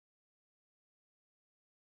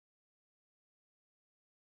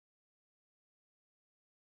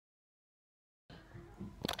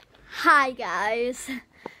Hi guys,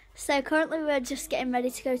 so currently we're just getting ready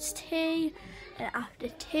to go to tea, and after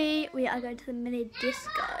tea we are going to the mini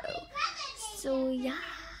disco. So yeah,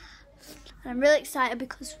 and I'm really excited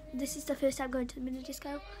because this is the first time going to the mini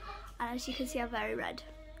disco, and as you can see I'm very red,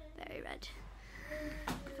 very red.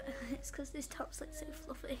 It's because this top's like so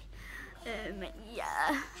fluffy.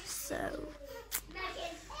 Yeah, so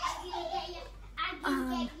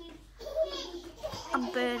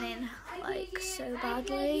I'm burning like so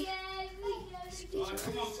badly. No, I'm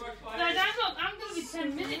going to be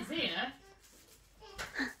 10 minutes here.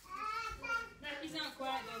 No, he's not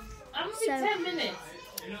quite though. I'm going to be 10 minutes.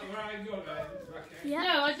 You're not right, go there, Yeah.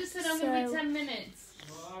 No, I just said I'm going to be 10 minutes.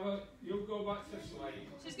 Well, you'll go back to sleep.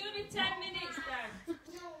 She's going to be 10 minutes, Dad.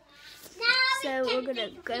 So we're going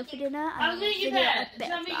to go for dinner and I'll meet you video there. a bit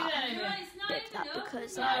Shall I of meet you that. there? Bit of that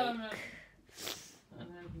because No, like, no.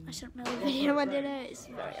 I shouldn't really video my dinner, it's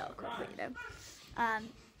very awkward, but you know.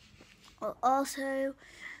 We'll also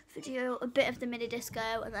video a bit of the mini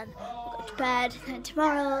disco and then we'll go to bed. Then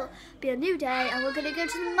tomorrow will be a new day and we're going to go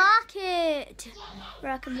to the market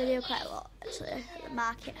where I can video quite a lot actually at the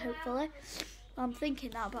market hopefully. Well, I'm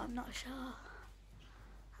thinking that but I'm not sure.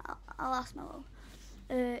 I'll ask my mum.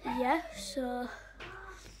 Yeah, so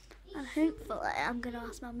and hopefully I'm going to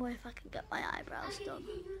ask my mum if I can get my eyebrows done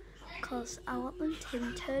because I want them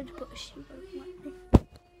tinted but she won't let me.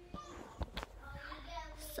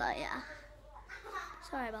 So yeah,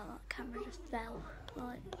 sorry about that, camera just fell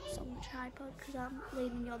like it's on the tripod because I'm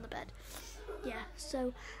leaning on the bed. Yeah,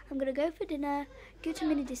 so I'm gonna go for dinner, go to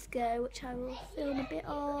mini disco, which I will film a bit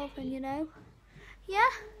of, and you know, yeah.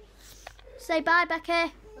 Say bye, Becky.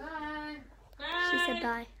 Bye. Bye. She said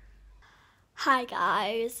bye. Hi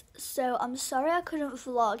guys, so I'm sorry I couldn't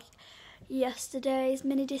vlog yesterday's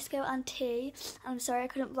mini disco and tea. I'm sorry I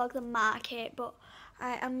couldn't vlog the market, but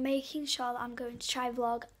I am making sure that I'm going to try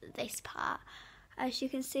vlog this part. As you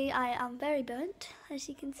can see, I am very burnt. As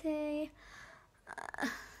you can see,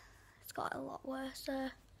 it's got a lot worse.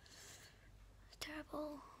 It's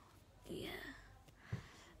terrible. Yeah.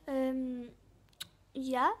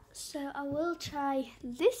 Yeah. So I will try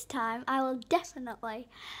this time. I will definitely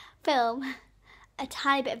film a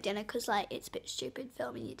tiny bit of dinner because like it's a bit stupid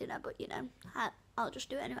filming your dinner, but you know, I'll just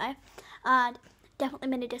do it anyway. And definitely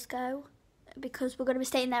mini disco, because we're going to be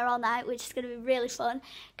staying there all night, which is going to be really fun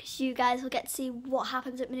because you guys will get to see what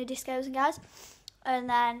happens at mini discos and guys. And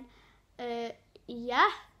then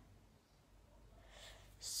yeah,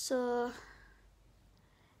 so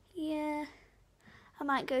yeah, I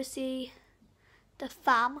might go see the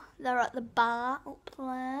fam. They're at the bar up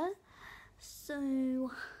there,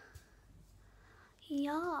 so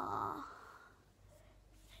yeah,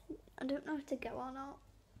 I don't know if to go or not.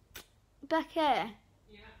 Becky,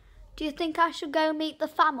 do you think I should go meet the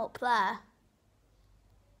fam up there?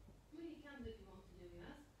 Well, you can do if you want to do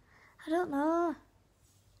that. I don't know.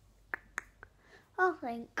 I'll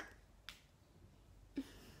think. I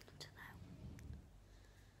don't know.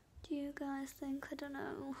 Do you guys think? I don't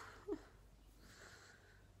know.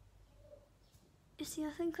 You see,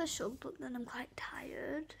 I think I should, but then I'm quite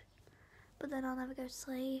tired. But then I'll never go to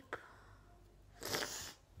sleep.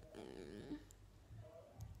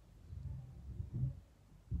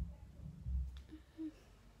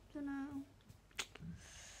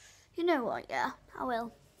 You know what, yeah, I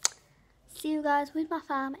will. See you guys with my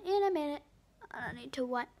fam in a minute. And I need to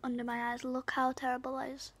wipe under my eyes. Look how terrible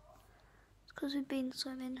it is. It's because we've been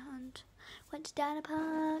swimming and went to Diner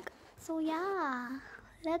Park. So yeah,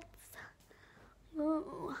 let's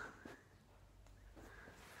go.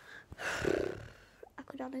 I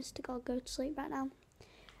could honest to God go to sleep right now.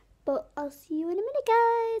 But I'll see you in a minute,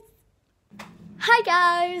 guys. Hi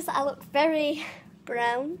guys, I look very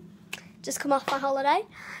brown. Just come off my holiday,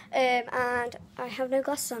 and I have no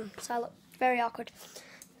glasses on, so I look very awkward.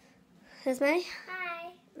 There's me.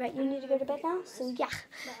 Hi. Right, you need to go to bed now, so yeah.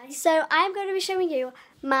 Bye. So I'm going to be showing you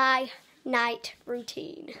my night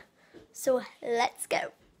routine. So let's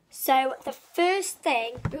go. So the first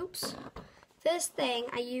thing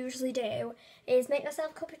I usually do is make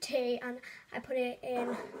myself a cup of tea, and I put it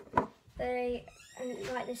in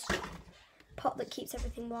like this pot that keeps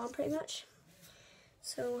everything warm, pretty much.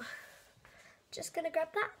 So just gonna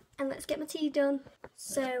grab that and let's get my tea done.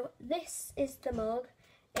 So this is the mug.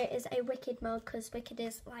 It is a Wicked mug because Wicked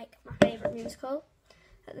is like my favourite musical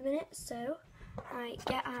at the minute. So I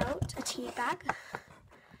get out a tea bag.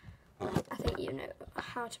 I think you know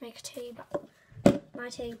how to make a tea, but my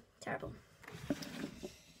tea, terrible.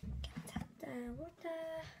 Get the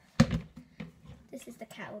water. This is the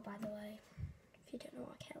kettle, by the way, if you don't know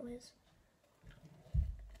what a kettle is.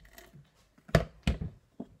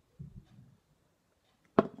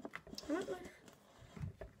 I don't know.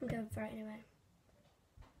 I'm going for it anyway.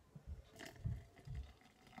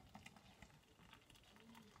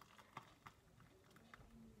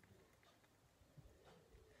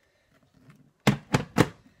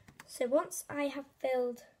 So once I have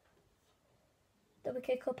filled the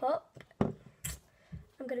wicker cup up,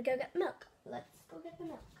 I'm going to go get the milk. Let's go get the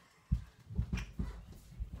milk.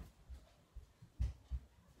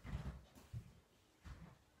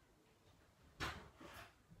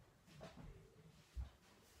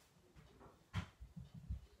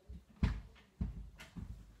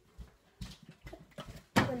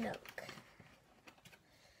 The milk.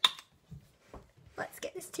 Let's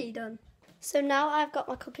get this tea done. So now I've got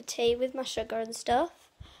my cup of tea with my sugar and stuff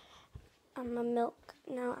and my milk.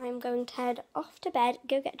 Now I'm going to head off to bed,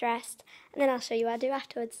 go get dressed, and then I'll show you what I do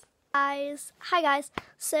afterwards. Hi guys,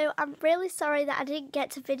 so I'm really sorry that I didn't get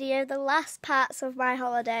to video the last parts of my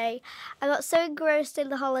holiday. I got so engrossed in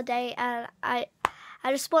the holiday and I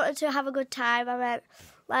just wanted to have a good time. I meant,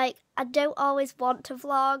 like, I don't always want to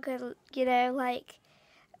vlog, and you know, like,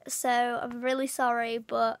 so I'm really sorry,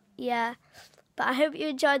 but yeah. But I hope you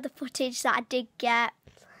enjoyed the footage that I did get,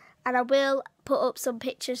 and I will put up some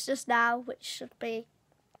pictures just now, which should be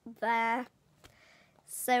there.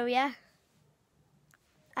 So yeah,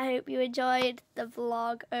 I hope you enjoyed the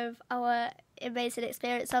vlog of our amazing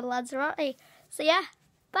experience on Lanzarote. So yeah,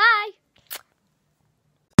 bye!